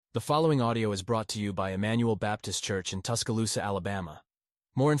The following audio is brought to you by Emmanuel Baptist Church in Tuscaloosa, Alabama.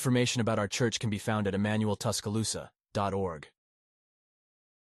 More information about our church can be found at emmanueltuscaloosa.org.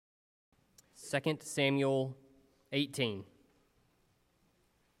 2 Samuel 18.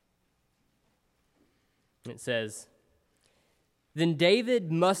 It says, Then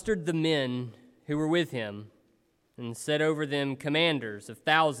David mustered the men who were with him and set over them commanders of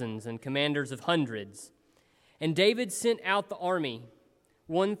thousands and commanders of hundreds. And David sent out the army,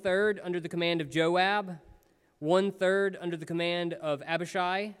 1/3 under the command of Joab, 1/3 under the command of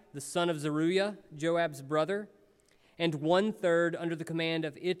Abishai, the son of Zeruiah, Joab's brother, and 1/3 under the command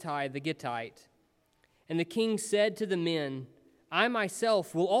of Ittai the Gittite. And the king said to the men, I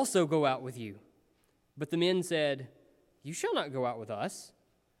myself will also go out with you. But the men said, You shall not go out with us.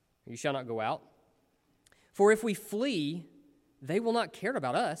 You shall not go out. For if we flee, they will not care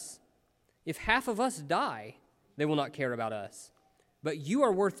about us. If half of us die, they will not care about us. But you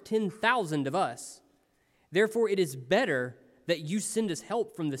are worth 10,000 of us. Therefore it is better that you send us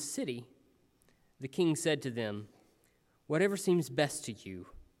help from the city. The king said to them, Whatever seems best to you,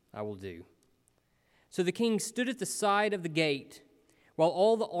 I will do. So the king stood at the side of the gate, while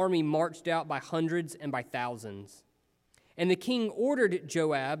all the army marched out by hundreds and by thousands. And the king ordered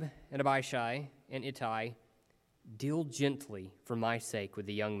Joab and Abishai and Ittai, Deal gently for my sake with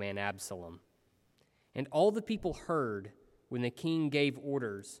the young man Absalom. And all the people heard when the king gave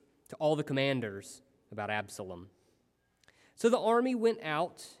orders to all the commanders about Absalom. So the army went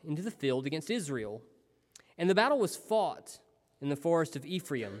out into the field against Israel, and the battle was fought in the forest of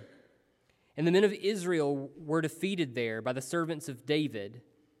Ephraim. And the men of Israel were defeated there by the servants of David,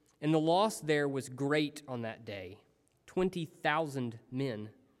 and the loss there was great on that day, 20,000 men.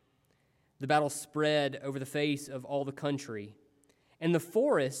 The battle spread over the face of all the country, and the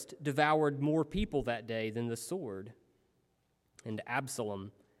forest devoured more people that day than the sword. And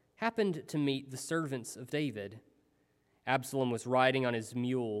Absalom happened to meet the servants of David. Absalom was riding on his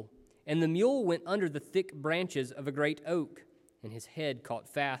mule, and the mule went under the thick branches of a great oak, and his head caught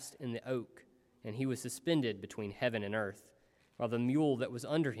fast in the oak, and he was suspended between heaven and earth, while the mule that was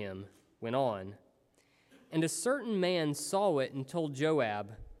under him went on. And a certain man saw it and told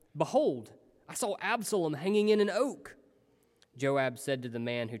Joab, Behold, I saw Absalom hanging in an oak. Joab said to the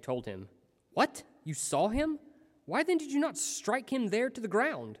man who told him, What? You saw him? Why then did you not strike him there to the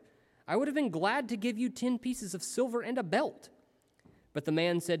ground? I would have been glad to give you 10 pieces of silver and a belt. But the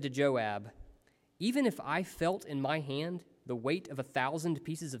man said to Joab, Even if I felt in my hand the weight of 1,000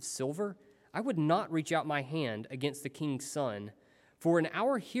 pieces of silver, I would not reach out my hand against the king's son. For in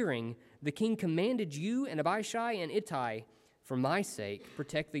our hearing, the king commanded you and Abishai and Ittai, for my sake,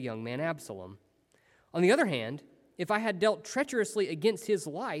 protect the young man Absalom. On the other hand, if I had dealt treacherously against his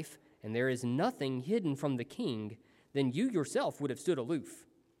life, and there is nothing hidden from the king, then you yourself would have stood aloof.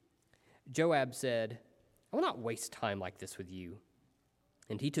 Joab said, I will not waste time like this with you.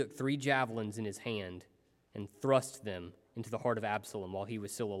 And he took 3 javelins in his hand and thrust them into the heart of Absalom while he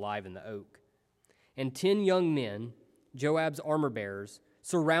was still alive in the oak. And 10 young men, Joab's armor-bearers,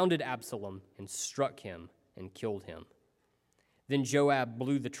 surrounded Absalom and struck him and killed him. Then Joab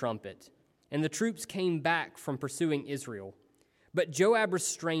blew the trumpet, and the troops came back from pursuing Israel. But Joab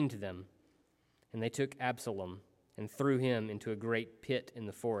restrained them, and they took Absalom and threw him into a great pit in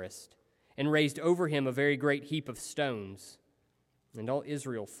the forest, and raised over him a very great heap of stones. And all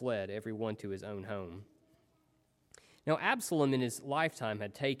Israel fled, every one to his own home. Now Absalom in his lifetime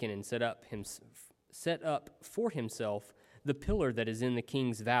had taken and set up for himself the pillar that is in the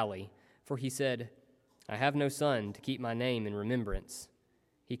king's valley, for he said, I have no son to keep my name in remembrance.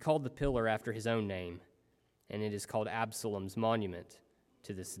 He called the pillar after his own name, and it is called Absalom's monument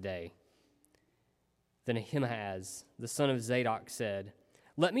to this day. Then Ahimaaz, the son of Zadok, said,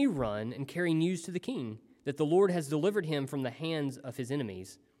 Let me run and carry news to the king, that the Lord has delivered him from the hands of his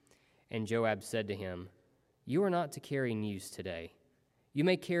enemies. And Joab said to him, You are not to carry news today. You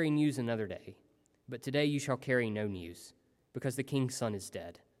may carry news another day, but today you shall carry no news, because the king's son is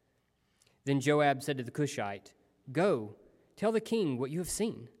dead. Then Joab said to the Cushite, Go, tell the king what you have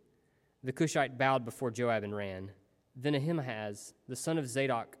seen. The Cushite bowed before Joab and ran. Then Ahimaaz, the son of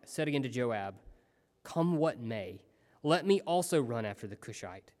Zadok, said again to Joab, Come what may, let me also run after the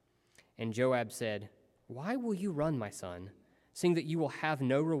Cushite. And Joab said, Why will you run, my son, seeing that you will have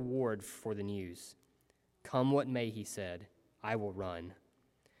no reward for the news? Come what may, he said, I will run.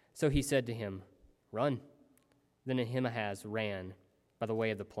 So he said to him, Run. Then Ahimaaz ran by the way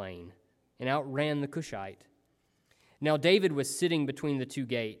of the plain, and outran the Cushite. Now David was sitting between the 2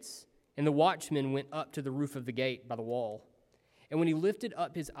 gates, and the watchman went up to the roof of the gate by the wall. And when he lifted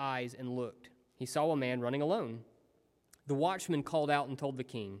up his eyes and looked, he saw a man running alone. The watchman called out and told the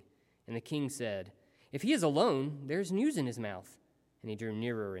king, and the king said, "If he is alone, there is news in his mouth." And he drew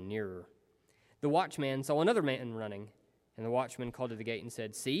nearer and nearer. The watchman saw another man running, and the watchman called to the gate and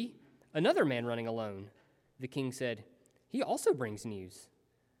said, "See, another man running alone." The king said, "He also brings news."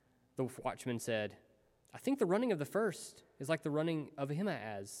 The watchman said, "I think the running of the first is like the running of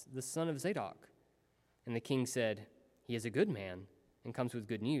Ahimaaz, the son of Zadok." And the king said, "He is a good man and comes with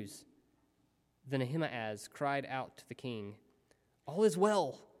good news." Then Ahimaaz cried out to the king, "All is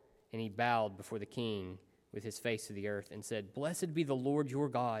well." And he bowed before the king with his face to the earth and said, "Blessed be the Lord your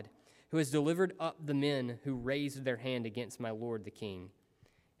God, who has delivered up the men who raised their hand against my lord the king."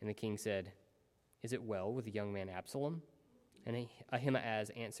 And the king said, "Is it well with the young man Absalom?" And Ahimaaz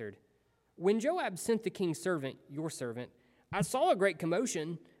answered, "When Joab sent the king's servant, your servant, I saw a great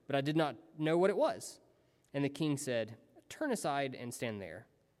commotion, but I did not know what it was." And the king said, "Turn aside and stand there."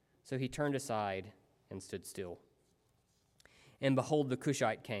 So he turned aside and stood still. And behold, the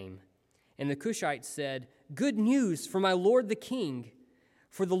Cushite came. And the Cushite said, "Good news for my lord the king,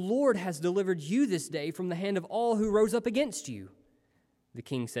 for the Lord has delivered you this day from the hand of all who rose up against you." The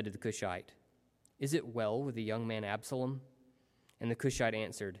king said to the Cushite, "Is it well with the young man Absalom?" And the Cushite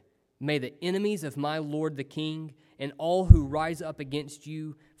answered, "May the enemies of my lord the king and all who rise up against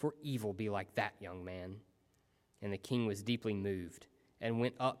you for evil be like that young man." And the king was deeply moved and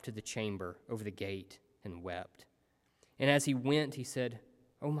went up to the chamber over the gate and wept. And as he went, he said,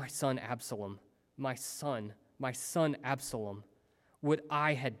 "Oh, my son Absalom, my son Absalom, would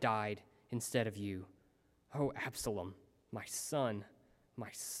I had died instead of you. Oh, Absalom, my son,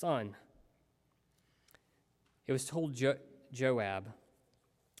 my son." It was told Joab,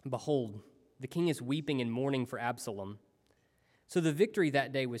 "Behold, the king is weeping and mourning for Absalom." So the victory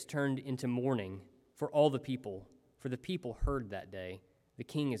that day was turned into mourning for all the people, for the people heard that day, "The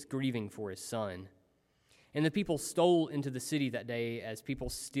king is grieving for his son." And the people stole into the city that day as people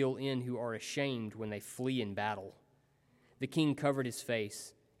steal in who are ashamed when they flee in battle. The king covered his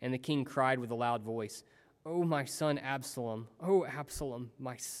face, and the king cried with a loud voice, "Oh, my son Absalom, oh, Absalom,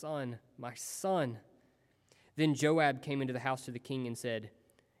 my son, my son." Then Joab came into the house to the king and said,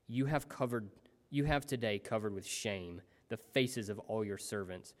 You have today covered with shame the faces of all your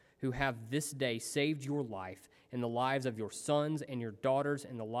servants, who have this day saved your life and the lives of your sons and your daughters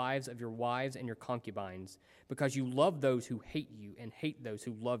and the lives of your wives and your concubines, because you love those who hate you and hate those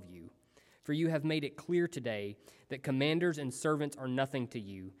who love you. For you have made it clear today that commanders and servants are nothing to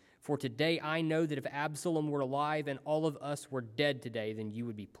you. For today I know that if Absalom were alive and all of us were dead today, then you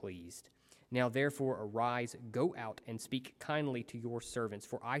would be pleased. Now therefore arise, go out, and speak kindly to your servants.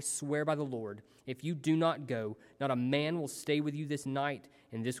 For I swear by the Lord, if you do not go, not a man will stay with you this night,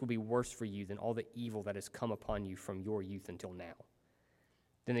 and this will be worse for you than all the evil that has come upon you from your youth until now."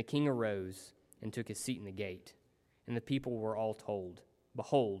 Then the king arose and took his seat in the gate, and the people were all told,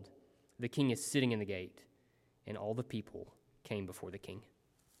 "Behold, the king is sitting in the gate." And all the people came before the king.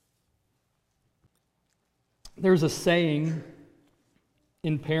 There's a saying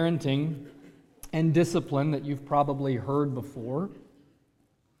in parenting and discipline that you've probably heard before.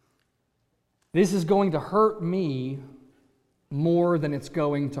 This is going to hurt me more than it's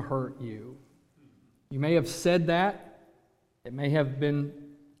going to hurt you. You may have said that. It may have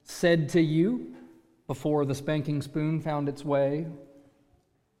been said to you before the spanking spoon found its way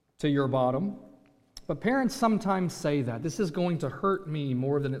to your bottom. But parents sometimes say that. This is going to hurt me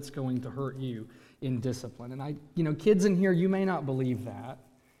more than it's going to hurt you in discipline. And kids in here, you may not believe that.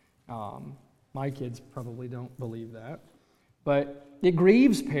 My kids probably don't believe that. But it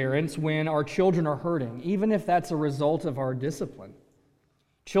grieves parents when our children are hurting, even if that's a result of our discipline.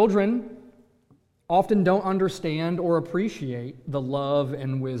 Children often don't understand or appreciate the love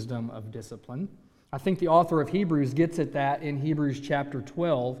and wisdom of discipline. I think the author of Hebrews gets at that in Hebrews chapter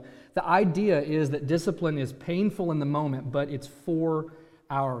 12. The idea is that discipline is painful in the moment, but it's for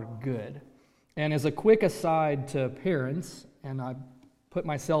our good. And as a quick aside to parents, and I put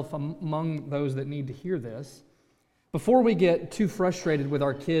myself among those that need to hear this, before we get too frustrated with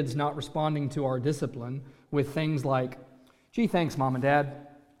our kids not responding to our discipline with things like, "Gee, thanks, Mom and Dad.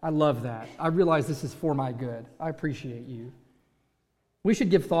 I love that. I realize this is for my good. I appreciate you." We should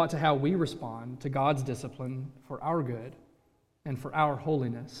give thought to how we respond to God's discipline for our good and for our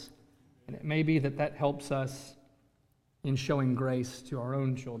holiness. And it may be that helps us in showing grace to our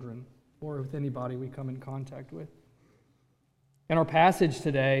own children or with anybody we come in contact with. In our passage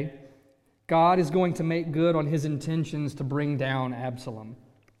today, God is going to make good on his intentions to bring down Absalom.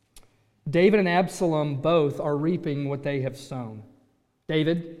 David and Absalom both are reaping what they have sown.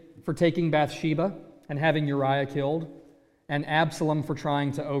 David for taking Bathsheba and having Uriah killed, and Absalom for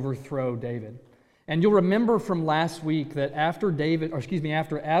trying to overthrow David. And you'll remember from last week that after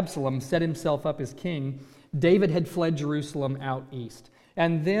Absalom set himself up as king, David had fled Jerusalem out east.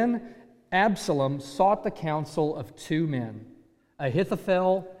 And then Absalom sought the counsel of two men,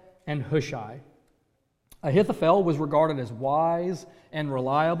 Ahithophel and Hushai. Ahithophel was regarded as wise and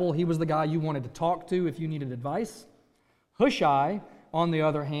reliable. He was the guy you wanted to talk to if you needed advice. Hushai, on the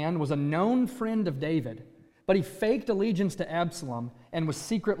other hand, was a known friend of David, but he faked allegiance to Absalom and was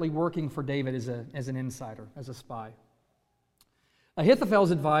secretly working for David as an insider, as a spy.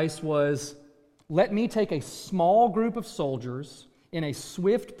 Ahithophel's advice was, let me take a small group of soldiers in a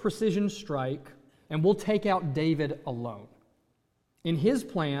swift precision strike, and we'll take out David alone. In his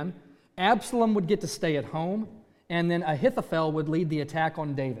plan, Absalom would get to stay at home, and then Ahithophel would lead the attack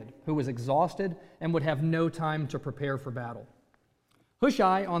on David, who was exhausted and would have no time to prepare for battle.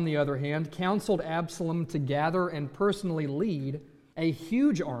 Hushai, on the other hand, counseled Absalom to gather and personally lead a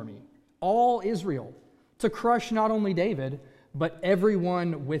huge army, all Israel, to crush not only David, but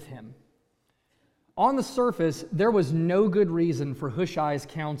everyone with him. On the surface, there was no good reason for Hushai's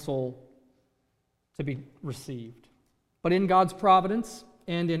counsel to be received. But in God's providence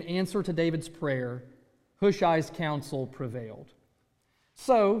and in answer to David's prayer, Hushai's counsel prevailed.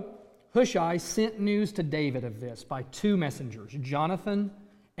 So, Hushai sent news to David of this by two messengers, Jonathan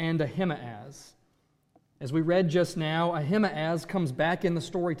and Ahimaaz. As we read just now, Ahimaaz comes back in the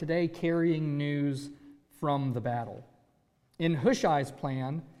story today carrying news from the battle. In Hushai's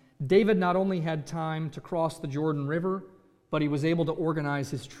plan, David not only had time to cross the Jordan River, but he was able to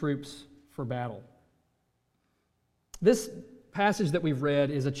organize his troops for battle. This passage that we've read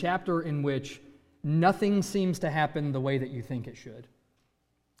is a chapter in which nothing seems to happen the way that you think it should.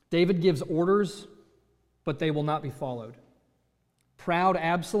 David gives orders, but they will not be followed. Proud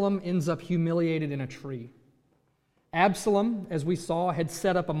Absalom ends up humiliated in a tree. Absalom, as we saw, had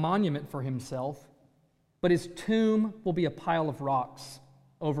set up a monument for himself, but his tomb will be a pile of rocks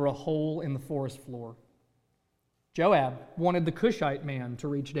over a hole in the forest floor. Joab wanted the Cushite man to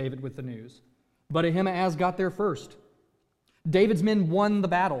reach David with the news, but Ahimaaz got there first. David's men won the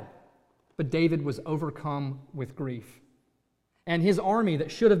battle, but David was overcome with grief. And his army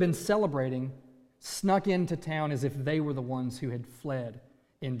that should have been celebrating snuck into town as if they were the ones who had fled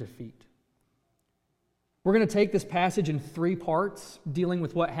in defeat. We're going to take this passage in three parts, dealing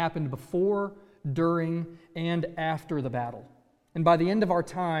with what happened before, during, and after the battle. And by the end of our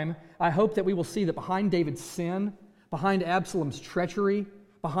time, I hope that we will see that behind David's sin, behind Absalom's treachery,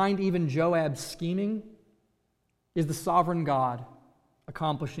 behind even Joab's scheming, is the sovereign God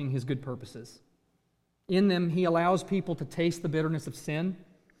accomplishing his good purposes. In them, he allows people to taste the bitterness of sin,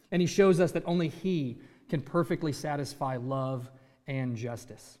 and he shows us that only he can perfectly satisfy love and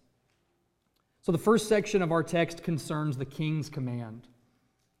justice. So the first section of our text concerns the king's command.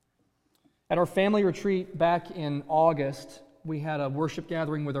 At our family retreat back in August, we had a worship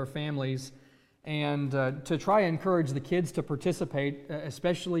gathering with our families, and to try and encourage the kids to participate,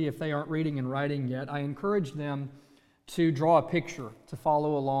 especially if they aren't reading and writing yet, I encouraged them to draw a picture to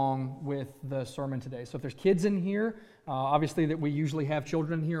follow along with the sermon today. So if there's kids in here, obviously that we usually have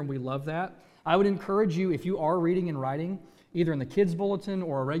children in here and we love that. I would encourage you, if you are reading and writing, either in the kids' bulletin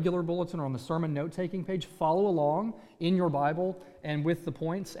or a regular bulletin or on the sermon note-taking page, follow along in your Bible and with the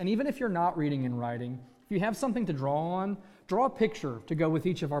points. And even if you're not reading and writing, if you have something to draw on, draw a picture to go with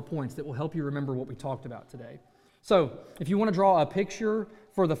each of our points that will help you remember what we talked about today. So if you want to draw a picture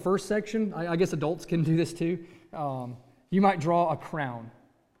for the first section, I guess adults can do this too. You might draw a crown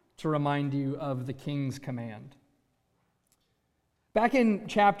to remind you of the king's command. Back in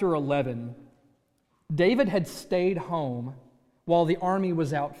chapter 11, David had stayed home while the army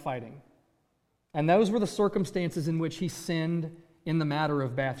was out fighting. And those were the circumstances in which he sinned in the matter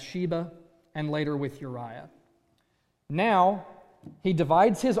of Bathsheba and later with Uriah. Now, he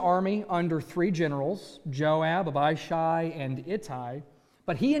divides his army under three generals, Joab, Abishai, and Ittai,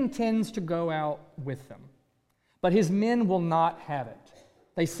 but he intends to go out with them. But his men will not have it.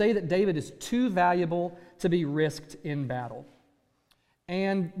 They say that David is too valuable to be risked in battle.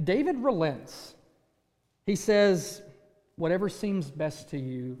 And David relents. He says, whatever seems best to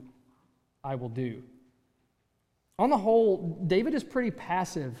you, I will do. On the whole, David is pretty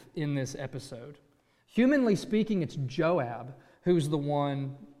passive in this episode. Humanly speaking, it's Joab who's the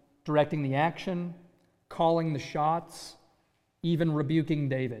one directing the action, calling the shots, even rebuking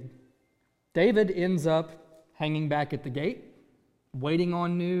David. David ends up hanging back at the gate, waiting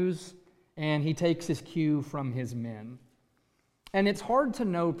on news, and he takes his cue from his men. And it's hard to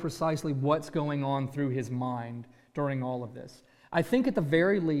know precisely what's going on through his mind during all of this. I think at the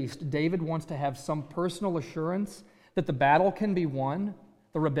very least, David wants to have some personal assurance that the battle can be won,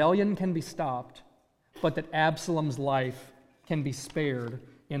 the rebellion can be stopped, but that Absalom's life can be spared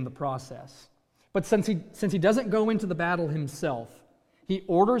in the process. But since he doesn't go into the battle himself, he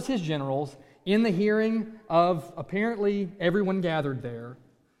orders his generals, in the hearing of apparently everyone gathered there,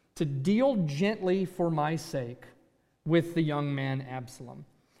 to deal gently for my sake with the young man Absalom.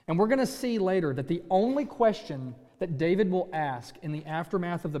 And we're going to see later that the only question that David will ask in the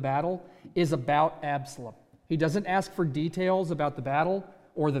aftermath of the battle is about Absalom. He doesn't ask for details about the battle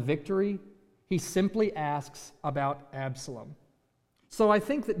or the victory. He simply asks about Absalom. So I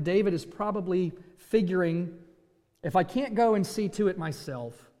think that David is probably figuring, if I can't go and see to it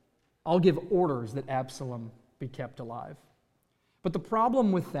myself, I'll give orders that Absalom be kept alive. But the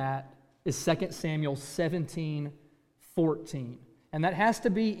problem with that is 2 Samuel 17:14. And that has to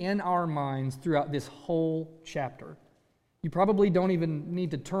be in our minds throughout this whole chapter. You probably don't even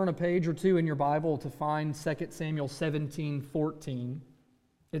need to turn a page or two in your Bible to find 2 Samuel 17:14.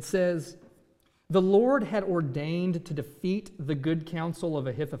 It says, "The Lord had ordained to defeat the good counsel of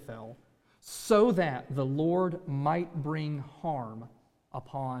Ahithophel, so that the Lord might bring harm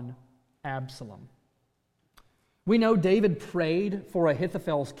upon Absalom." We know David prayed for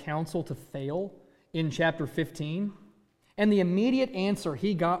Ahithophel's counsel to fail in chapter 15, and the immediate answer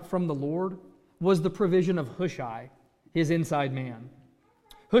he got from the Lord was the provision of Hushai, his inside man.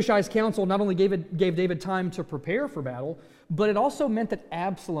 Hushai's counsel not only gave David time to prepare for battle, but it also meant that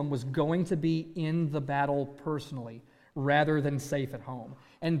Absalom was going to be in the battle personally, rather than safe at home.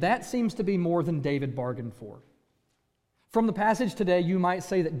 And that seems to be more than David bargained for. From the passage today, you might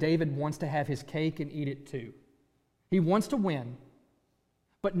say that David wants to have his cake and eat it too. He wants to win,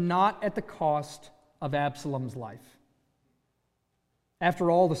 but not at the cost of Absalom's life.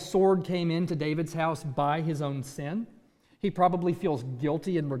 After all, the sword came into David's house by his own sin. He probably feels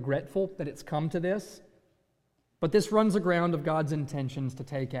guilty and regretful that it's come to this. But this runs aground of God's intentions to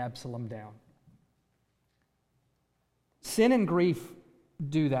take Absalom down. Sin and grief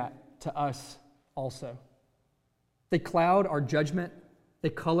do that to us also. They cloud our judgment. They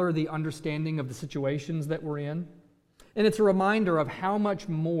color the understanding of the situations that we're in. And it's a reminder of how much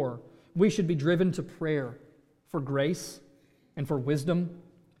more we should be driven to prayer for grace and for wisdom,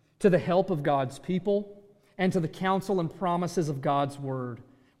 to the help of God's people, and to the counsel and promises of God's word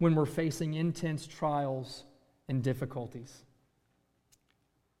when we're facing intense trials and difficulties.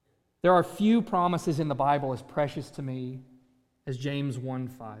 There are few promises in the Bible as precious to me as James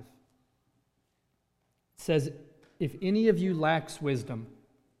 1:5. It says, "If any of you lacks wisdom,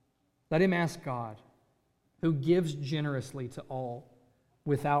 let him ask God, who gives generously to all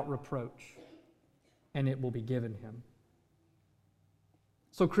without reproach, and it will be given him."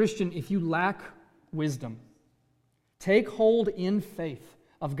 So, Christian, if you lack wisdom, take hold in faith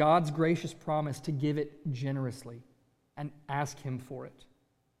of God's gracious promise to give it generously and ask him for it.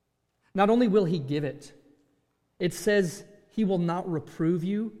 Not only will he give it, it says he will not reprove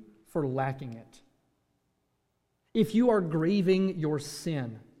you for lacking it. If you are grieving your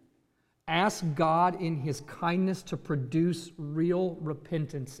sin, ask God in his kindness to produce real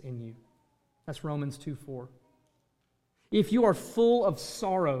repentance in you. That's Romans 2:4. If you are full of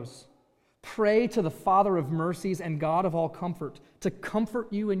sorrows, pray to the Father of mercies and God of all comfort to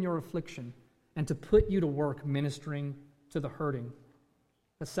comfort you in your affliction and to put you to work ministering to the hurting.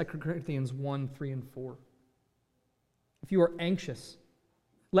 That's 2 Corinthians 1:3 and 4. If you are anxious,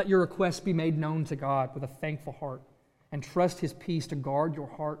 let your requests be made known to God with a thankful heart, and trust his peace to guard your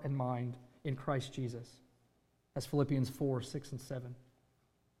heart and mind in Christ Jesus. That's Philippians 4:6 and 7.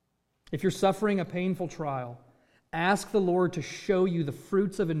 If you're suffering a painful trial, ask the Lord to show you the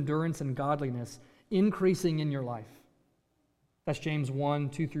fruits of endurance and godliness increasing in your life. That's James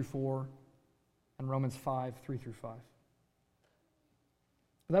 1:2-4 and Romans 5:3-5.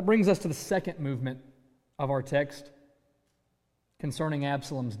 That brings us to the second movement of our text concerning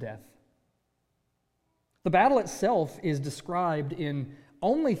Absalom's death. The battle itself is described in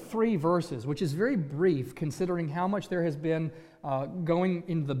only 3 verses, which is very brief considering how much there has been going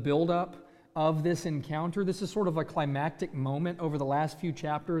in the buildup of this encounter. This is sort of a climactic moment over the last few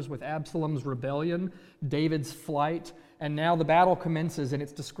chapters with Absalom's rebellion, David's flight, and now the battle commences and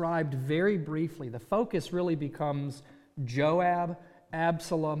it's described very briefly. The focus really becomes Joab,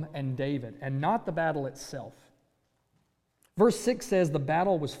 Absalom, and David, and not the battle itself. Verse 6 says the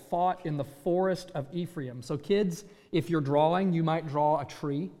battle was fought in the forest of Ephraim. So kids, if you're drawing, you might draw a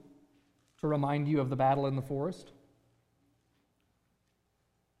tree to remind you of the battle in the forest.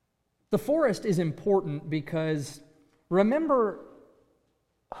 The forest is important because, remember,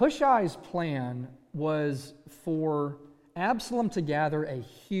 Hushai's plan was for Absalom to gather a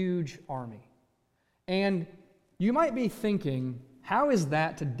huge army. And you might be thinking, how is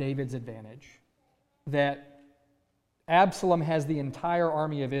that to David's advantage? that Absalom has the entire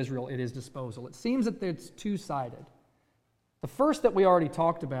army of Israel at his disposal. It seems that it's two-sided. The first that we already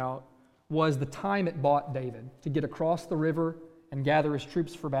talked about was the time it bought David to get across the river and gather his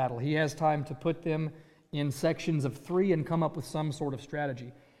troops for battle. He has time to put them in sections of 3 and come up with some sort of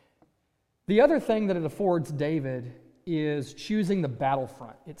strategy. The other thing that it affords David is choosing the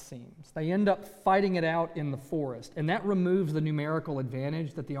battlefront, it seems. They end up fighting it out in the forest, and that removes the numerical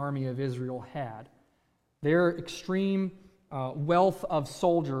advantage that the army of Israel had. Their extreme wealth of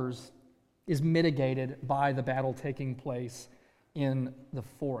soldiers is mitigated by the battle taking place in the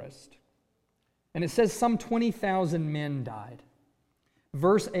forest. And it says some 20,000 men died.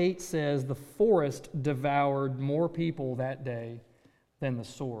 Verse 8 says, the forest devoured more people that day than the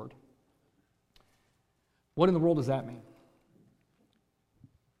sword. What in the world does that mean?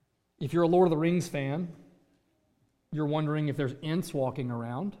 If you're a Lord of the Rings fan, you're wondering if there's Ents walking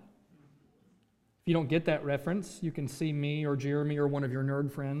around. If you don't get that reference, you can see me or Jeremy or one of your nerd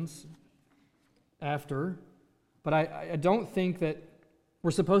friends after. But I don't think that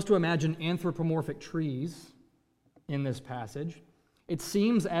we're supposed to imagine anthropomorphic trees in this passage. It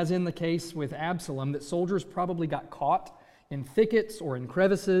seems, as in the case with Absalom, that soldiers probably got caught in thickets or in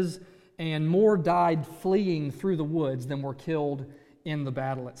crevices, and more died fleeing through the woods than were killed in the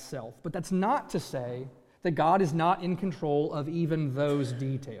battle itself. But that's not to say that God is not in control of even those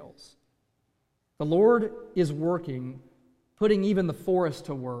details. The Lord is working, putting even the forest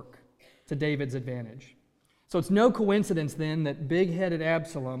to work to David's advantage. So it's no coincidence then that big-headed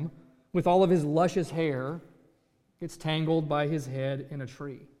Absalom, with all of his luscious hair, gets tangled by his head in a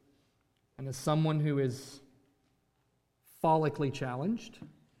tree. And as someone who is follically challenged,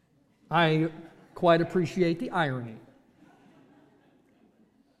 I quite appreciate the irony.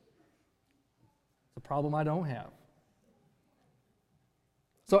 It's a problem I don't have.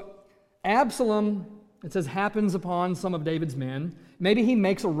 So Absalom, it says, happens upon some of David's men. Maybe he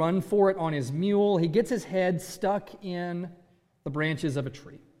makes a run for it on his mule. He gets his head stuck in the branches of a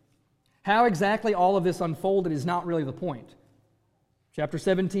tree. How exactly all of this unfolded is not really the point. Chapter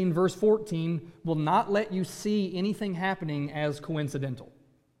 17, verse 14, will not let you see anything happening as coincidental.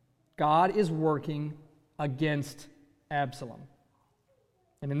 God is working against Absalom,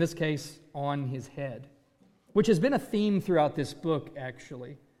 and in this case, on his head, which has been a theme throughout this book,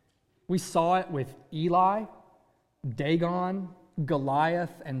 actually. We saw it with Eli, Dagon,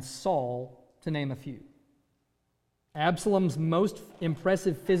 Goliath, and Saul, to name a few. Absalom's most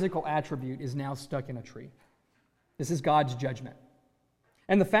impressive physical attribute is now stuck in a tree. This is God's judgment.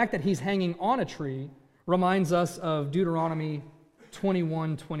 And the fact that he's hanging on a tree reminds us of Deuteronomy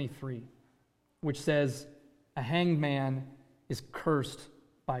 21:23, which says, a hanged man is cursed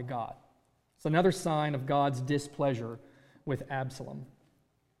by God. It's another sign of God's displeasure with Absalom.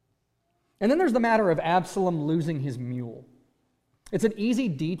 And then there's the matter of Absalom losing his mule. It's an easy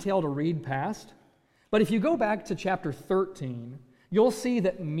detail to read past, but if you go back to chapter 13, you'll see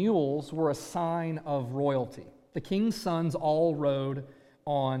that mules were a sign of royalty. The king's sons all rode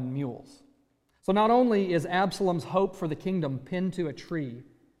on mules. So not only is Absalom's hope for the kingdom pinned to a tree,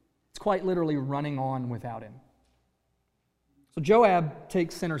 it's quite literally running on without him. So Joab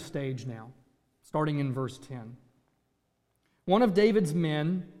takes center stage now, starting in verse 10. One of David's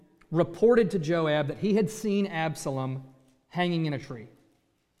men reported to Joab that he had seen Absalom hanging in a tree.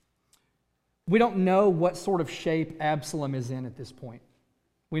 We don't know what sort of shape Absalom is in at this point.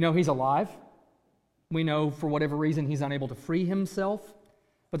 We know he's alive. We know for whatever reason he's unable to free himself,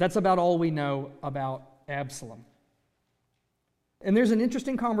 but that's about all we know about Absalom. And there's an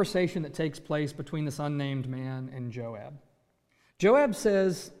interesting conversation that takes place between this unnamed man and Joab. Joab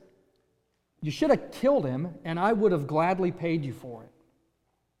says, "You should have killed him, and I would have gladly paid you for it."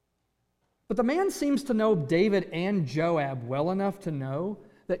 But the man seems to know David and Joab well enough to know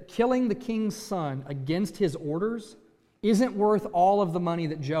that killing the king's son against his orders isn't worth all of the money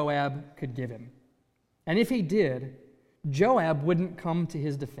that Joab could give him. And if he did, Joab wouldn't come to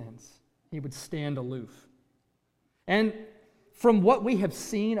his defense. He would stand aloof. And from what we have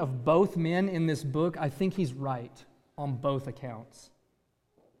seen of both men in this book, I think he's right on both accounts.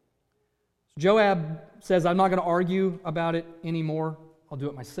 Joab says, "I'm not going to argue about it anymore. I'll do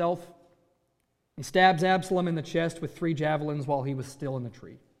it myself." He stabs Absalom in the chest with 3 javelins while he was still in the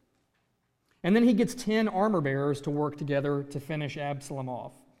tree. And then he gets 10 armor bearers to work together to finish Absalom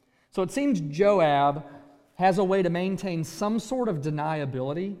off. So it seems Joab has a way to maintain some sort of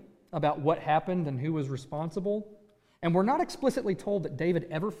deniability about what happened and who was responsible. And we're not explicitly told that David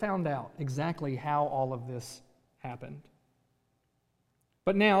ever found out exactly how all of this happened.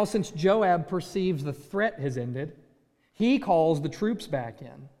 But now, since Joab perceives the threat has ended, he calls the troops back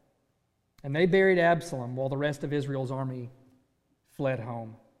in. And they buried Absalom while the rest of Israel's army fled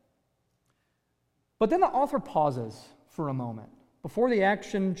home. But then the author pauses for a moment. Before the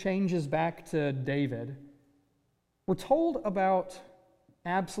action changes back to David, we're told about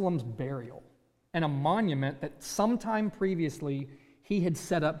Absalom's burial and a monument that sometime previously he had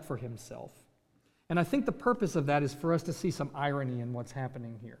set up for himself. And I think the purpose of that is for us to see some irony in what's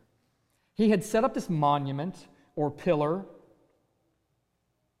happening here. He had set up this monument or pillar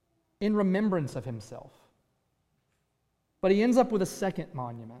in remembrance of himself. But he ends up with a second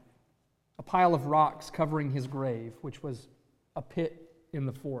monument, a pile of rocks covering his grave, which was a pit in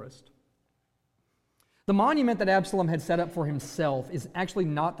the forest. The monument that Absalom had set up for himself is actually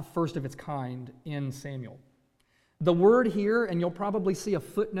not the first of its kind in Samuel. The word here, and you'll probably see a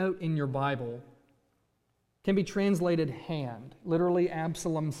footnote in your Bible, can be translated hand. Literally,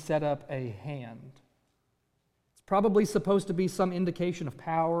 Absalom set up a hand. It's probably supposed to be some indication of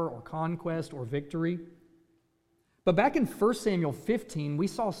power or conquest or victory. But back in 1 Samuel 15, we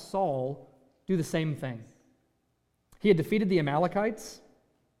saw Saul do the same thing. He had defeated the Amalekites,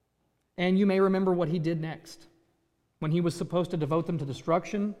 and you may remember what he did next. When he was supposed to devote them to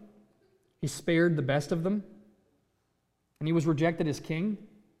destruction, he spared the best of them, and he was rejected as king.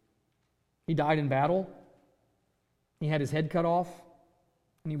 He died in battle. He had his head cut off,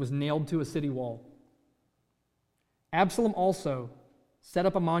 and he was nailed to a city wall. Absalom also set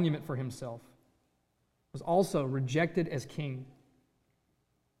up a monument for himself, was also rejected as king.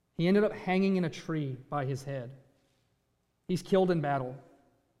 He ended up hanging in a tree by his head. He's killed in battle.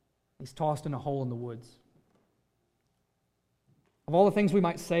 He's tossed in a hole in the woods. Of all the things we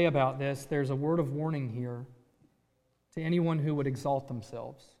might say about this, there's a word of warning here to anyone who would exalt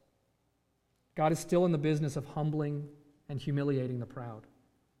themselves. God is still in the business of humbling and humiliating the proud.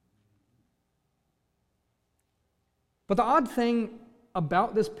 But the odd thing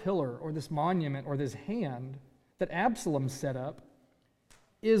about this pillar or this monument or this hand that Absalom set up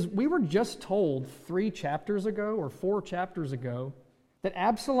is we were just told 3 chapters ago or 4 chapters ago that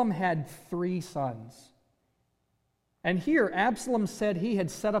Absalom had 3 sons. And here, Absalom said he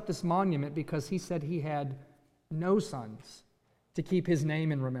had set up this monument because he said he had no sons to keep his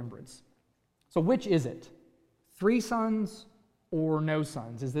name in remembrance. So which is it? 3 sons or no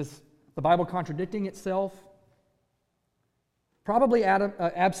sons? Is this the Bible contradicting itself? Probably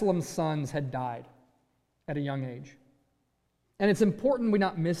Absalom's sons had died at a young age. And it's important we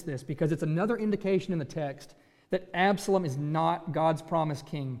not miss this because it's another indication in the text that Absalom is not God's promised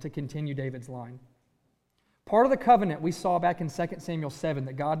king to continue David's line. Part of the covenant we saw back in 2 Samuel 7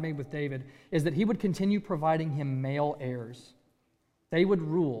 that God made with David is that he would continue providing him male heirs. They would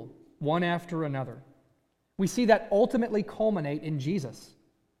rule one after another. We see that ultimately culminate in Jesus,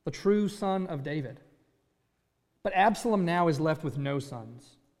 the true son of David. But Absalom now is left with no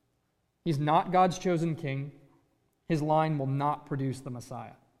sons. He's not God's chosen king. His line will not produce the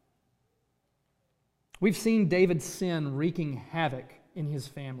Messiah. We've seen David's sin wreaking havoc in his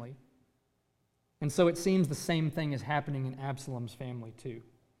family. And so it seems the same thing is happening in Absalom's family too.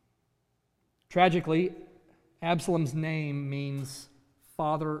 Tragically, Absalom's name means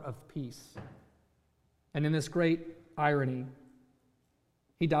father of peace. And in this great irony,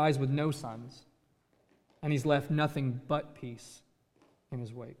 he dies with no sons, and he's left nothing but peace in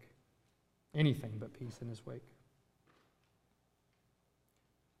his wake. Anything but peace in his wake.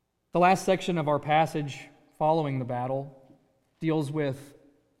 The last section of our passage following the battle deals with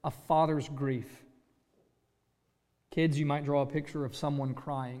a father's grief. Kids, you might draw a picture of someone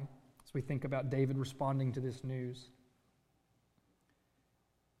crying as we think about David responding to this news.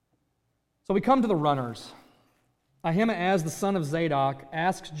 So we come to the runners. Ahimaaz, the son of Zadok,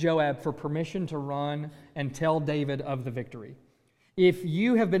 asks Joab for permission to run and tell David of the victory. If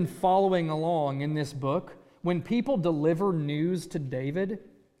you have been following along in this book, when people deliver news to David,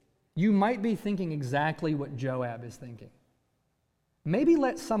 you might be thinking exactly what Joab is thinking. Maybe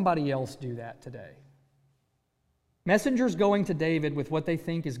let somebody else do that today. Messengers going to David with what they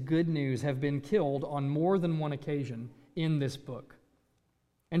think is good news have been killed on more than one occasion in this book.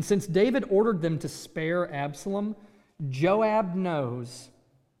 And since David ordered them to spare Absalom, Joab knows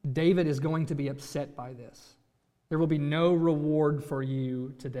David is going to be upset by this. There will be no reward for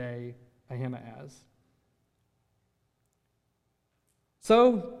you today, Ahimaaz.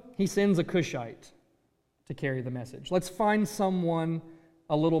 So he sends a Cushite to carry the message. Let's find someone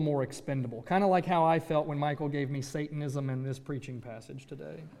a little more expendable, kind of like how I felt when Michael gave me Satanism in this preaching passage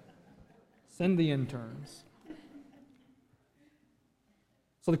today. Send the interns.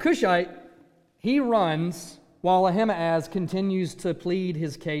 So the Cushite, he runs while Ahimaaz continues to plead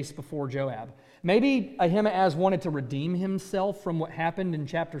his case before Joab. Maybe Ahimaaz wanted to redeem himself from what happened in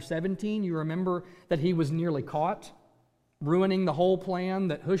chapter 17. You remember that he was nearly caught, ruining the whole plan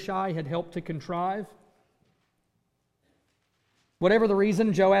that Hushai had helped to contrive. Whatever the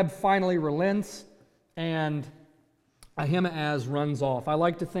reason, Joab finally relents, and Ahimaaz runs off. I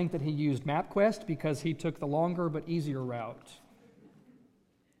like to think that he used MapQuest because he took the longer but easier route.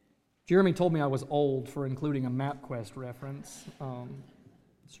 Jeremy told me I was old for including a MapQuest reference.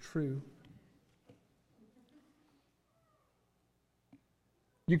 It's true.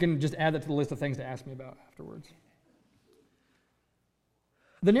 You can just add that to the list of things to ask me about afterwards.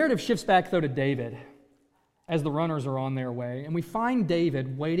 The narrative shifts back, though, to David as the runners are on their way, and we find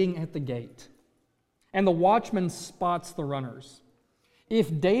David waiting at the gate, and the watchman spots the runners.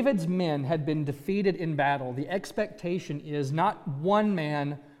 If David's men had been defeated in battle, the expectation is not one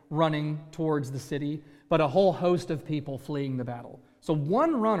man running towards the city, but a whole host of people fleeing the battle. So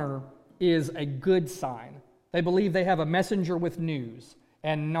one runner is a good sign. They believe they have a messenger with news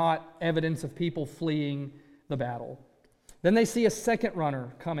and not evidence of people fleeing the battle. Then they see a second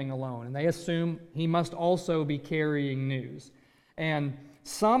runner coming alone, and they assume he must also be carrying news. And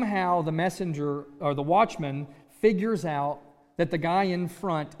somehow the messenger, or the watchman, figures out that the guy in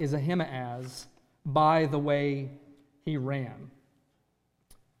front is Ahimaaz by the way he ran.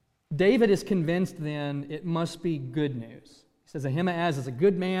 David is convinced then it must be good news. He says Ahimaaz is a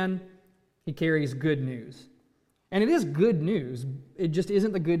good man, he carries good news. And it is good news, it just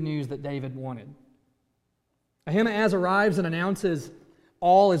isn't the good news that David wanted. Ahimaaz arrives and announces,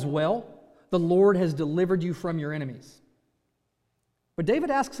 all is well, the Lord has delivered you from your enemies. But David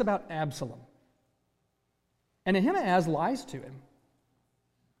asks about Absalom. And Ahimaaz lies to him.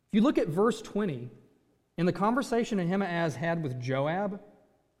 If you look at verse 20, in the conversation Ahimaaz had with Joab,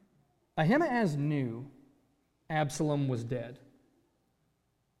 Ahimaaz knew Absalom was dead.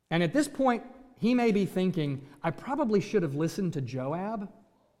 And at this point, he may be thinking, I probably should have listened to Joab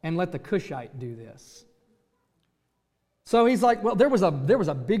and let the Cushite do this. So he's like, well, there was a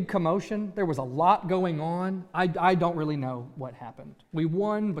big commotion. There was a lot going on. I don't really know what happened. We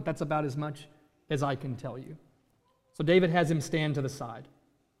won, but that's about as much as I can tell you. So David has him stand to the side.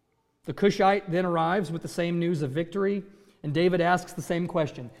 The Cushite then arrives with the same news of victory, and David asks the same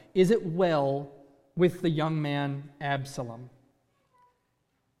question. Is it well with the young man Absalom?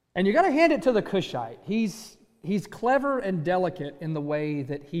 And you got to hand it to the Cushite. He's clever and delicate in the way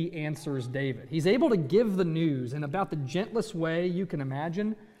that he answers David. He's able to give the news in about the gentlest way you can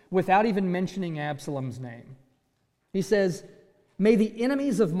imagine without even mentioning Absalom's name. He says, may the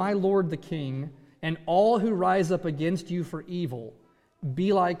enemies of my lord the king and all who rise up against you for evil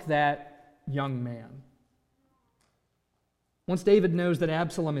be like that young man. Once David knows that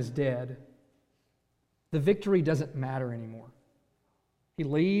Absalom is dead, the victory doesn't matter anymore. He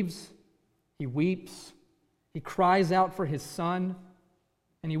leaves, he weeps, he cries out for his son,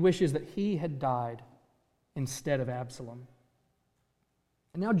 and he wishes that he had died instead of Absalom.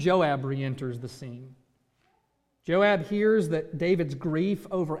 And now Joab re-enters the scene. Joab hears that David's grief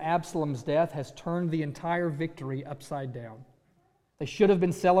over Absalom's death has turned the entire victory upside down. They should have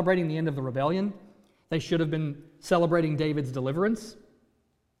been celebrating the end of the rebellion. They should have been celebrating David's deliverance.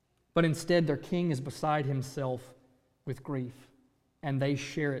 But instead, their king is beside himself with grief, and they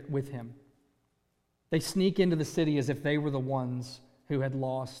share it with him. They sneak into the city as if they were the ones who had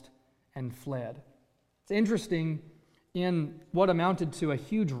lost and fled. It's interesting, in what amounted to a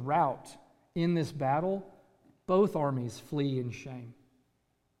huge rout in this battle, both armies flee in shame.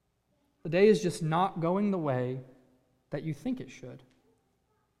 The day is just not going the way that you think it should.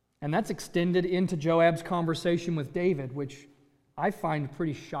 And that's extended into Joab's conversation with David, which I find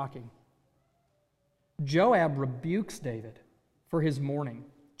pretty shocking. Joab rebukes David for his mourning.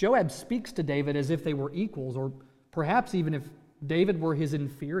 Joab speaks to David as if they were equals, or perhaps even if David were his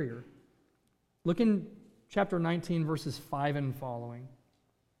inferior. Look in chapter 19, verses 5 and following.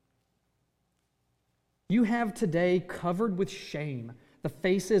 You have today covered with shame the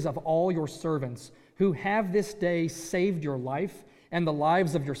faces of all your servants who have this day saved your life and the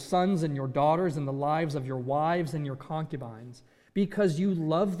lives of your sons and your daughters and the lives of your wives and your concubines, because you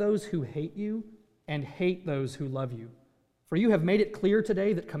love those who hate you and hate those who love you. For you have made it clear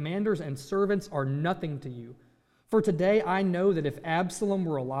today that commanders and servants are nothing to you. For today I know that if Absalom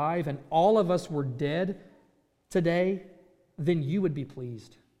were alive and all of us were dead today, then you would be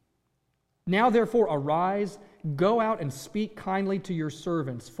pleased. Now therefore arise, go out and speak kindly to your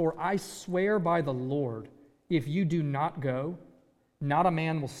servants, for I swear by the Lord, if you do not go, not a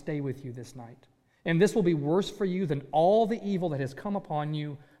man will stay with you this night. And this will be worse for you than all the evil that has come upon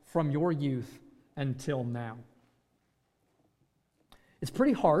you from your youth until now. It's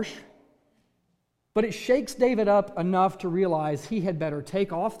pretty harsh, But it shakes David up enough to realize he had better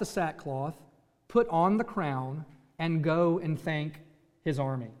take off the sackcloth, put on the crown, and go and thank his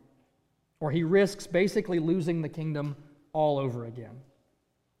army. Or he risks basically losing the kingdom all over again.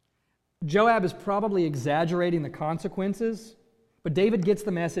 Joab is probably exaggerating the consequences, but David gets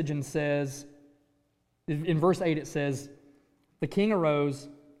the message and says, in verse 8 it says, "The king arose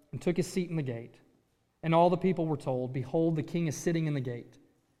and took his seat in the gate, and all the people were told, 'Behold, the king is sitting in the gate.'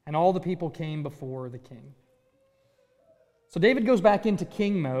 And all the people came before the king." So David goes back into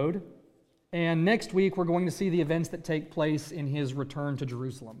king mode, and next week we're going to see the events that take place in his return to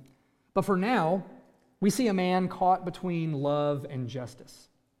Jerusalem. But for now, we see a man caught between love and justice,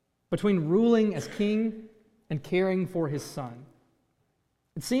 between ruling as king and caring for his son.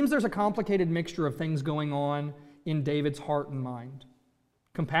 It seems there's a complicated mixture of things going on in David's heart and mind.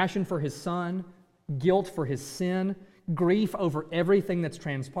 Compassion for his son, guilt for his sin, grief over everything that's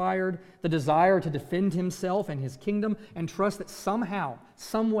transpired, the desire to defend himself and his kingdom, and trust that somehow,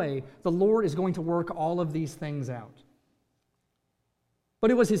 some way, the Lord is going to work all of these things out.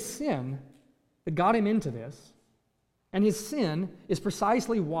 But it was his sin that got him into this, and his sin is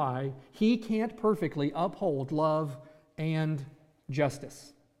precisely why he can't perfectly uphold love and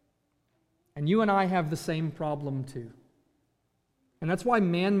justice. And you and I have the same problem too. And that's why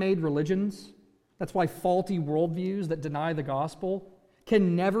man-made religions, that's why faulty worldviews that deny the gospel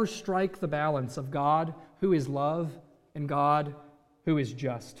can never strike the balance of God who is love and God who is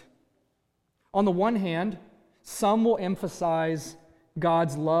just. On the one hand, some will emphasize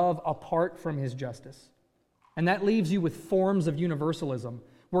God's love apart from his justice. And that leaves you with forms of universalism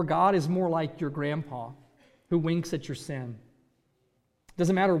where God is more like your grandpa who winks at your sin.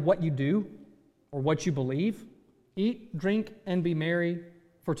 Doesn't matter what you do or what you believe, eat, drink, and be merry,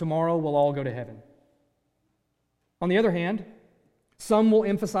 for tomorrow we'll all go to heaven. On the other hand, some will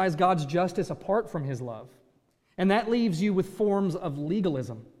emphasize God's justice apart from his love. And that leaves you with forms of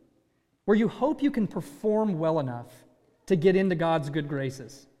legalism, where you hope you can perform well enough to get into God's good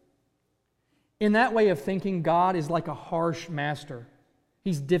graces. In that way of thinking, God is like a harsh master.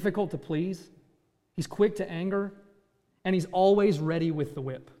 He's difficult to please, he's quick to anger, and he's always ready with the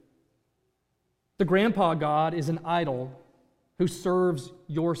whip. The grandpa God is an idol who serves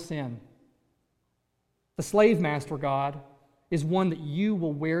your sin. The slave master God is one that you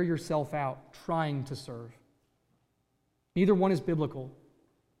will wear yourself out trying to serve. Neither one is biblical.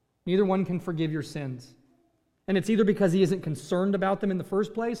 Neither one can forgive your sins. And it's either because he isn't concerned about them in the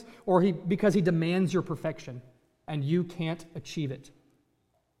first place, or because he demands your perfection, and you can't achieve it.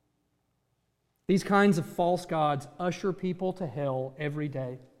 These kinds of false gods usher people to hell every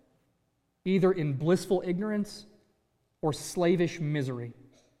day, either in blissful ignorance or slavish misery.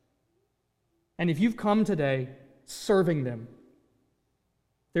 And if you've come today serving them,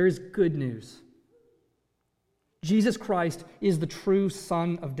 there is good news. Jesus Christ is the true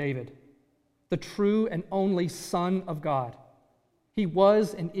Son of David, the true and only Son of God. He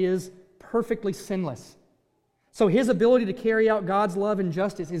was and is perfectly sinless. So his ability to carry out God's love and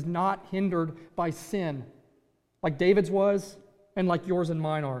justice is not hindered by sin, like David's was and like yours and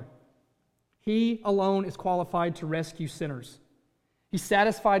mine are. He alone is qualified to rescue sinners. He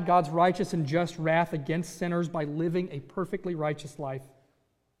satisfied God's righteous and just wrath against sinners by living a perfectly righteous life.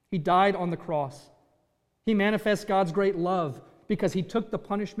 He died on the cross. He manifests God's great love because he took the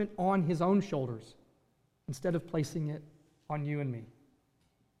punishment on his own shoulders instead of placing it on you and me.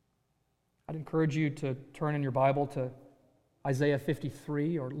 I'd encourage you to turn in your Bible to Isaiah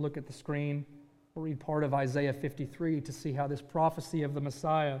 53 or look at the screen or read part of Isaiah 53 to see how this prophecy of the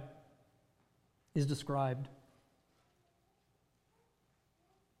Messiah is described.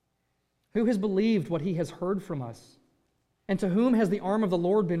 Who has believed what he has heard from us? And to whom has the arm of the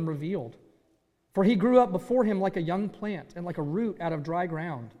Lord been revealed? For he grew up before him like a young plant and like a root out of dry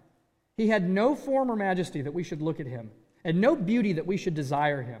ground. He had no form or majesty that we should look at him, and no beauty that we should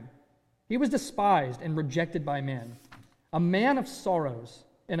desire him. He was despised and rejected by men, a man of sorrows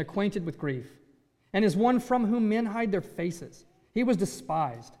and acquainted with grief, and is one from whom men hide their faces. He was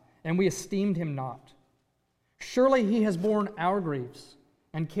despised, and we esteemed him not. Surely he has borne our griefs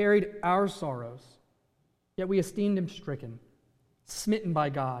and carried our sorrows, yet we esteemed him stricken, smitten by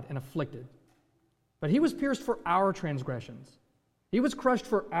God, and afflicted. But he was pierced for our transgressions. He was crushed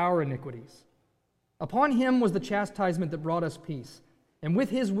for our iniquities. Upon him was the chastisement that brought us peace, and with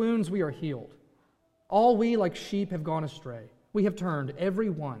his wounds we are healed. All we like sheep have gone astray. We have turned every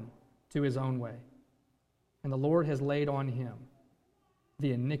one to his own way, and the Lord has laid on him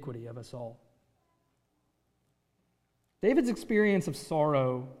the iniquity of us all. David's experience of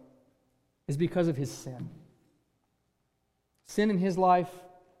sorrow is because of his sin. Sin in his life,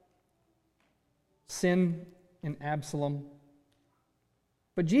 sin in Absalom.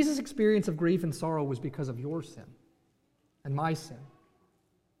 But Jesus' experience of grief and sorrow was because of your sin and my sin.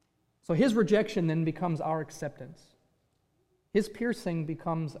 So his rejection then becomes our acceptance. His piercing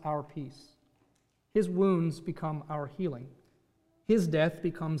becomes our peace. His wounds become our healing. His death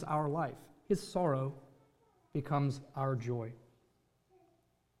becomes our life. His sorrow becomes our joy.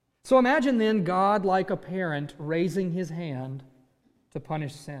 So imagine then God, like a parent, raising his hand to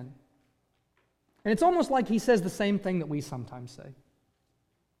punish sin. And it's almost like he says the same thing that we sometimes say.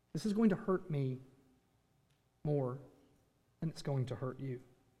 This is going to hurt me more than it's going to hurt you.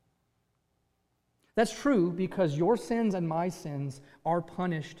 That's true because your sins and my sins are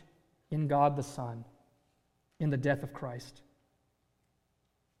punished in God the Son, in the death of Christ.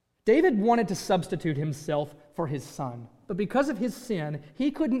 David wanted to substitute himself for his son, but because of his sin, he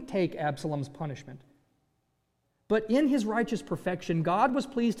couldn't take Absalom's punishment. But in his righteous perfection, God was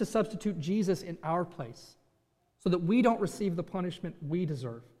pleased to substitute Jesus in our place so that we don't receive the punishment we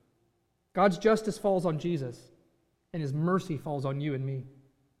deserve. God's justice falls on Jesus, and his mercy falls on you and me.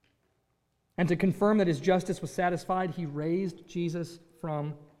 And to confirm that his justice was satisfied, he raised Jesus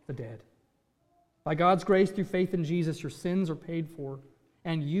from the dead. By God's grace through faith in Jesus, your sins are paid for,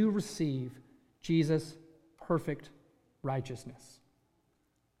 and you receive Jesus' perfect righteousness.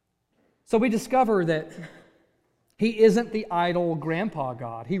 So we discover that he isn't the idle grandpa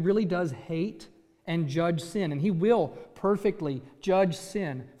God. He really does hate and judge sin, and he will perfectly judge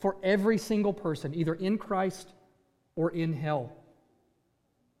sin for every single person, either in Christ or in hell.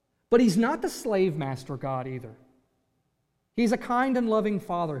 But he's not the slave master God either. He's a kind and loving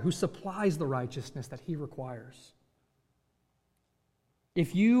Father who supplies the righteousness that he requires.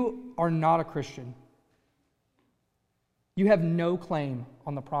 If you are not a Christian, you have no claim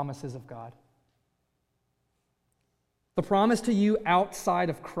on the promises of God. The promise to you outside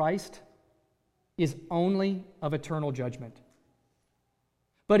of Christ is only of eternal judgment.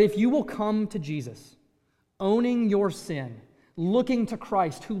 But if you will come to Jesus, owning your sin, looking to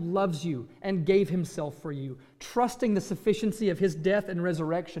Christ who loves you and gave himself for you, trusting the sufficiency of his death and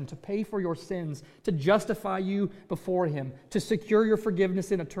resurrection to pay for your sins, to justify you before him, to secure your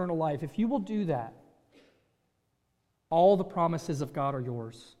forgiveness in eternal life, if you will do that, all the promises of God are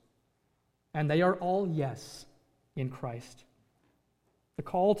yours. And they are all yes in Christ. The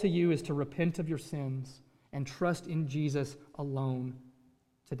call to you is to repent of your sins and trust in Jesus alone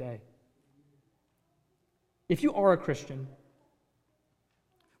today. If you are a Christian,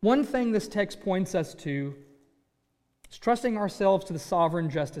 one thing this text points us to is trusting ourselves to the sovereign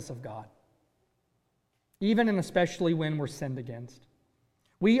justice of God, even and especially when we're sinned against.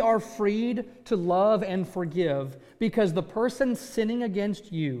 We are freed to love and forgive because the person sinning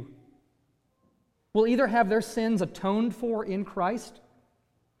against you will either have their sins atoned for in Christ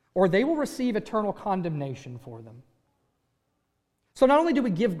or they will receive eternal condemnation for them. So not only do we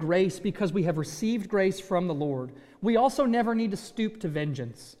give grace because we have received grace from the Lord, we also never need to stoop to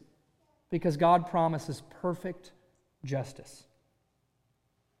vengeance because God promises perfect justice.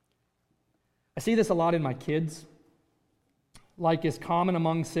 I see this a lot in my kids. Like is common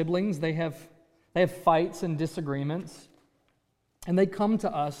among siblings, they have fights and disagreements, and they come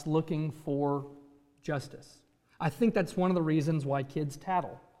to us looking for justice. I think that's one of the reasons why kids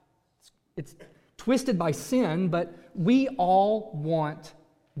tattle. It's twisted by sin, but we all want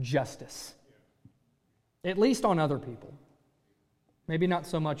justice. At least on other people. Maybe not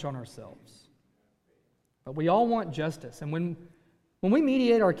so much on ourselves. But we all want justice. And when we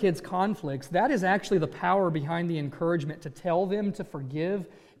mediate our kids' conflicts, that is actually the power behind the encouragement to tell them to forgive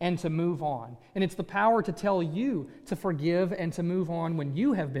and to move on. And it's the power to tell you to forgive and to move on when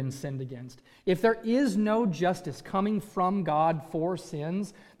you have been sinned against. If there is no justice coming from God for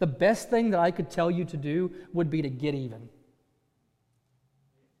sins, the best thing that I could tell you to do would be to get even.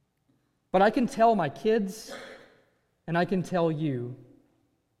 But I can tell my kids, and I can tell you,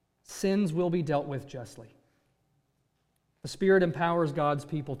 sins will be dealt with justly. The Spirit empowers God's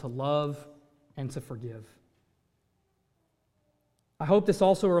people to love and to forgive. I hope this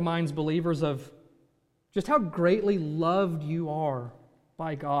also reminds believers of just how greatly loved you are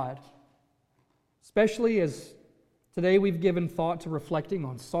by God, especially as today we've given thought to reflecting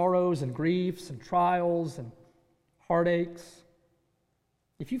on sorrows and griefs and trials and heartaches.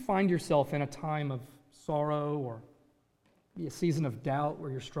 If you find yourself in a time of sorrow or maybe a season of doubt where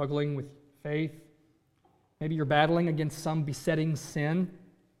you're struggling with faith, maybe you're battling against some besetting sin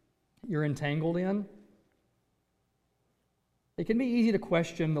you're entangled in, it can be easy to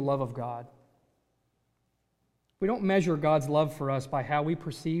question the love of God. We don't measure God's love for us by how we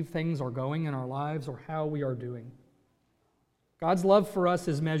perceive things are going in our lives or how we are doing. God's love for us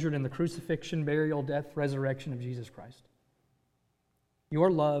is measured in the crucifixion, burial, death, resurrection of Jesus Christ. You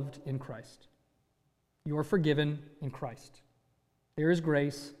are loved in Christ. You are forgiven in Christ. There is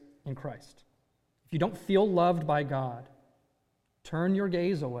grace in Christ. If you don't feel loved by God, turn your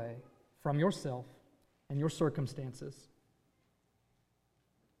gaze away from yourself and your circumstances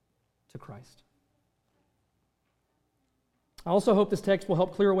to Christ. I also hope this text will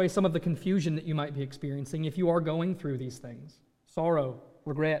help clear away some of the confusion that you might be experiencing if you are going through these things. Sorrow,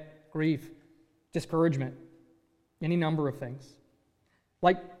 regret, grief, discouragement, any number of things.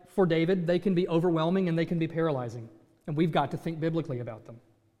 Like for David, they can be overwhelming and they can be paralyzing, and we've got to think biblically about them.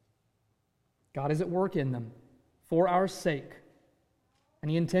 God is at work in them for our sake, and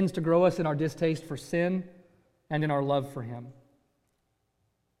He intends to grow us in our distaste for sin and in our love for Him.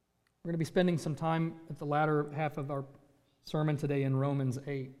 We're going to be spending some time at the latter half of our sermon today in Romans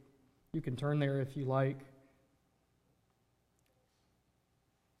 8. You can turn there if you like.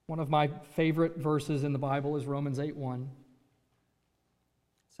 One of my favorite verses in the Bible is Romans 8:1.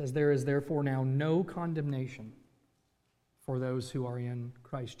 It says, "There is therefore now no condemnation for those who are in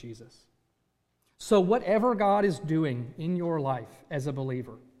Christ Jesus." So whatever God is doing in your life as a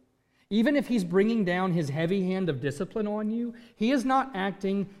believer, even if He's bringing down His heavy hand of discipline on you, He is not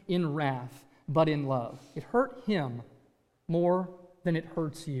acting in wrath, but in love. It hurt Him more than it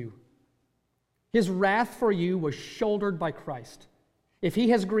hurts you. His wrath for you was shouldered by Christ. If He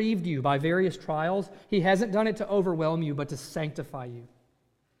has grieved you by various trials, He hasn't done it to overwhelm you, but to sanctify you.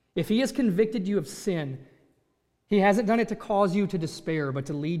 If He has convicted you of sin, He hasn't done it to cause you to despair, but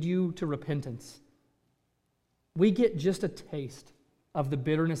to lead you to repentance. We get just a taste of the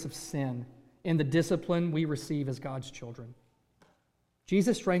bitterness of sin in the discipline we receive as God's children.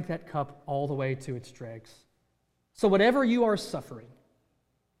 Jesus drank that cup all the way to its dregs. So whatever you are suffering,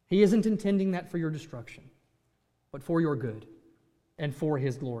 He isn't intending that for your destruction, but for your good and for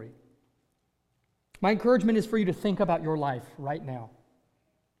His glory. My encouragement is for you to think about your life right now,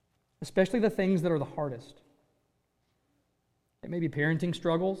 especially the things that are the hardest. It may be parenting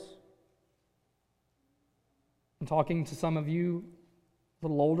struggles. And talking to some of you a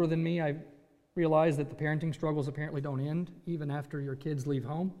little older than me, I realize that the parenting struggles apparently don't end even after your kids leave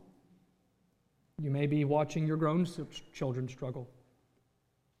home. You may be watching your grown children struggle.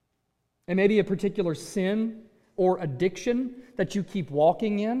 It may be a particular sin or addiction that you keep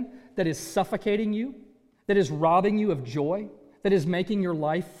walking in that is suffocating you, that is robbing you of joy, that is making your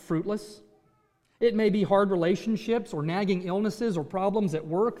life fruitless. It may be hard relationships or nagging illnesses or problems at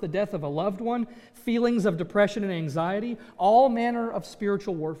work, the death of a loved one, feelings of depression and anxiety, all manner of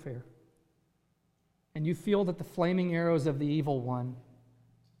spiritual warfare. And you feel that the flaming arrows of the evil one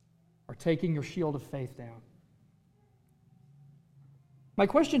are taking your shield of faith down. My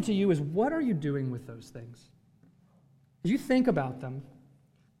question to you is, what are you doing with those things? As you think about them,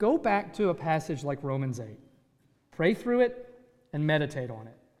 go back to a passage like Romans 8. Pray through it and meditate on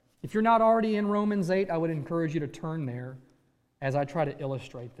it. If you're not already in Romans 8, I would encourage you to turn there as I try to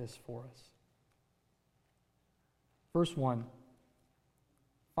illustrate this for us. Verse 1.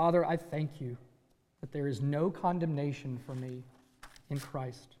 Father, I thank you that there is no condemnation for me in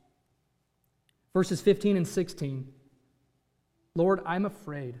Christ. Verses 15 and 16. Lord, I'm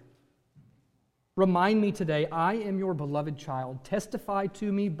afraid. Remind me today, I am your beloved child. Testify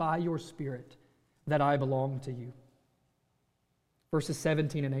to me by your Spirit that I belong to you. Verses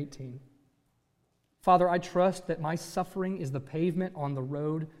 17 and 18. Father, I trust that my suffering is the pavement on the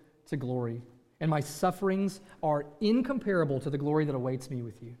road to glory, and my sufferings are incomparable to the glory that awaits me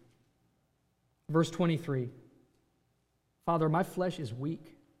with you. Verse 23. Father, my flesh is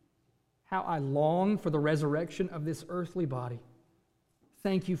weak. How I long for the resurrection of this earthly body.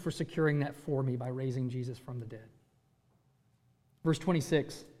 Thank you for securing that for me by raising Jesus from the dead. Verse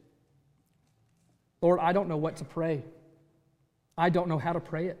 26. Lord, I don't know what to pray. I don't know how to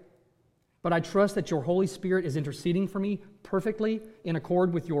pray it. But I trust that your Holy Spirit is interceding for me perfectly in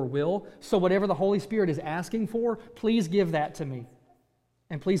accord with your will. So whatever the Holy Spirit is asking for, please give that to me.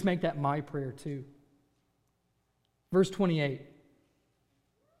 And please make that my prayer too. Verse 28.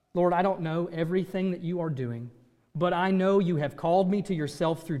 Lord, I don't know everything that you are doing, but I know you have called me to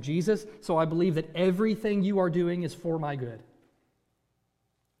yourself through Jesus, so I believe that everything you are doing is for my good.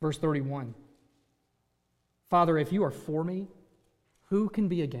 Verse 31. Father, if you are for me, who can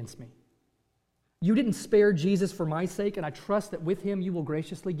be against me? You didn't spare Jesus for my sake, and I trust that with him you will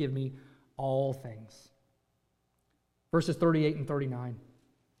graciously give me all things. Verses 38 and 39.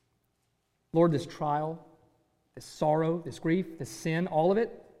 Lord, this trial, this sorrow, this grief, this sin, all of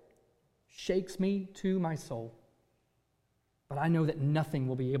it shakes me to my soul. But I know that nothing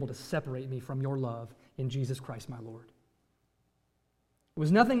will be able to separate me from your love in Jesus Christ my Lord. It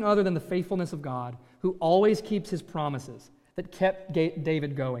was nothing other than the faithfulness of God, who always keeps his promises, that kept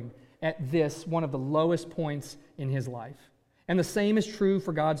David going at this, one of the lowest points in his life. And the same is true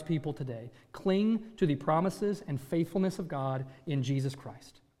for God's people today. Cling to the promises and faithfulness of God in Jesus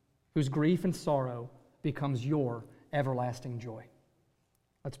Christ, whose grief and sorrow becomes your everlasting joy.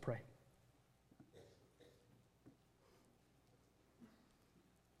 Let's pray.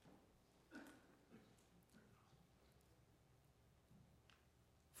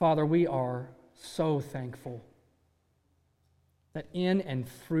 Father, we are so thankful that in and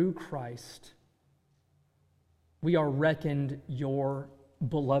through Christ, we are reckoned your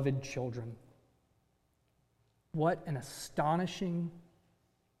beloved children. What an astonishing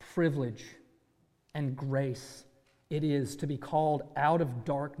privilege and grace it is to be called out of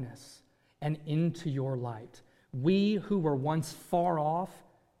darkness and into your light. We who were once far off,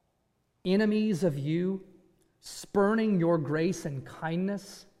 enemies of you, spurning your grace and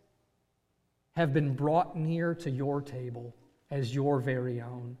kindness, have been brought near to your table as your very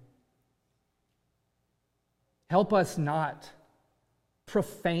own. Help us not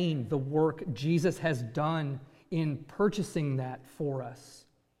profane the work Jesus has done in purchasing that for us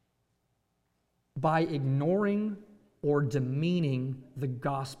by ignoring or demeaning the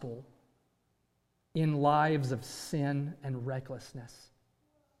gospel in lives of sin and recklessness.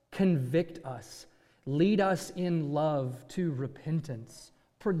 Convict us, lead us in love to repentance,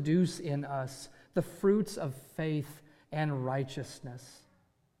 produce in us the fruits of faith and righteousness.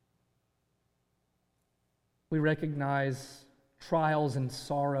 We recognize trials and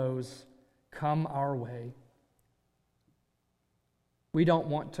sorrows come our way. We don't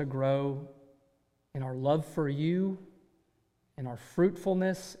want to grow in our love for you, in our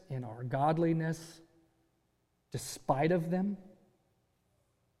fruitfulness, in our godliness, despite of them.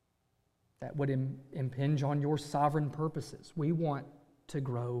 That would impinge on your sovereign purposes. We want to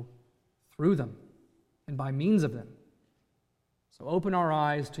grow through them and by means of them. So open our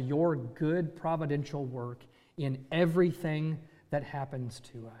eyes to your good providential work in everything that happens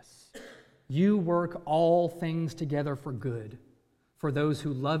to us. You work all things together for good for those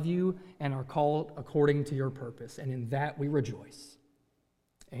who love you and are called according to your purpose, and in that we rejoice.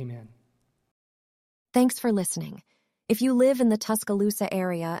 Amen. Thanks for listening. If you live in the Tuscaloosa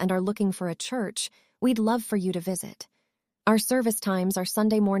area and are looking for a church, we'd love for you to visit. Our service times are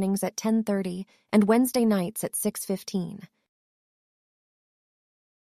Sunday mornings at 10:30 and Wednesday nights at 6:15.